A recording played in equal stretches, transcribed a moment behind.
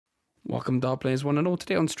Welcome dart players one and all.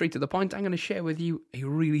 Today on Straight to the Point, I'm going to share with you a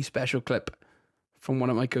really special clip from one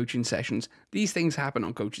of my coaching sessions. These things happen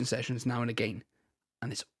on coaching sessions now and again,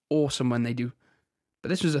 and it's awesome when they do. But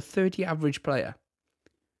this was a 30 average player,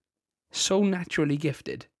 so naturally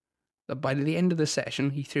gifted that by the end of the session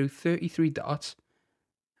he threw 33 darts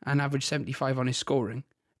and averaged 75 on his scoring.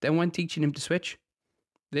 Then when teaching him to switch,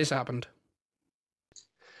 this happened.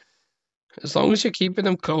 As long as you're keeping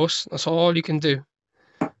them close, that's all you can do.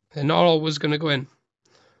 They're not always going to go in.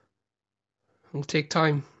 It'll take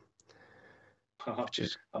time. Oh,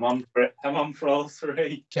 I'm on for it. I'm on for all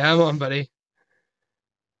three. Come on, buddy.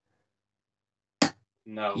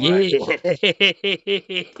 No way.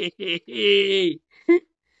 Yeah.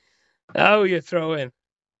 Now you're throwing.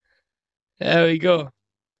 There we go.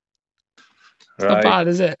 It's not bad,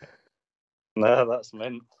 is it? No, that's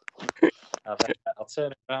mint. I'll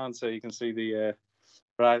turn it around so you can see the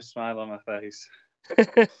bright smile on my face.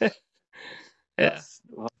 Yeah.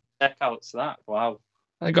 Check out that. Wow.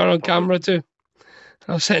 I got on camera too.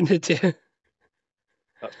 I'll send it to you.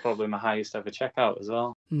 That's probably my highest ever checkout as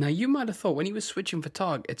well. Now you might have thought when he was switching for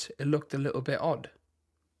targets, it looked a little bit odd.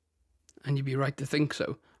 And you'd be right to think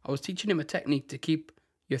so. I was teaching him a technique to keep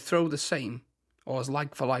your throw the same, or as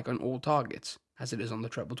like for like on all targets, as it is on the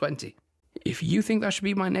treble 20. If you think that should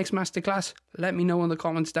be my next masterclass, let me know in the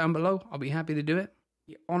comments down below. I'll be happy to do it.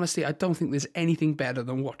 Honestly, I don't think there's anything better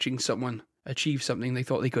than watching someone achieve something they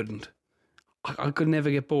thought they couldn't. I could never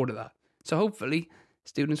get bored of that. So hopefully,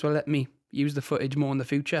 students will let me use the footage more in the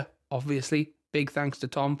future. Obviously, big thanks to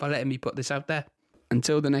Tom for letting me put this out there.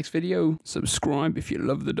 Until the next video, subscribe if you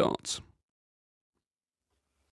love the darts.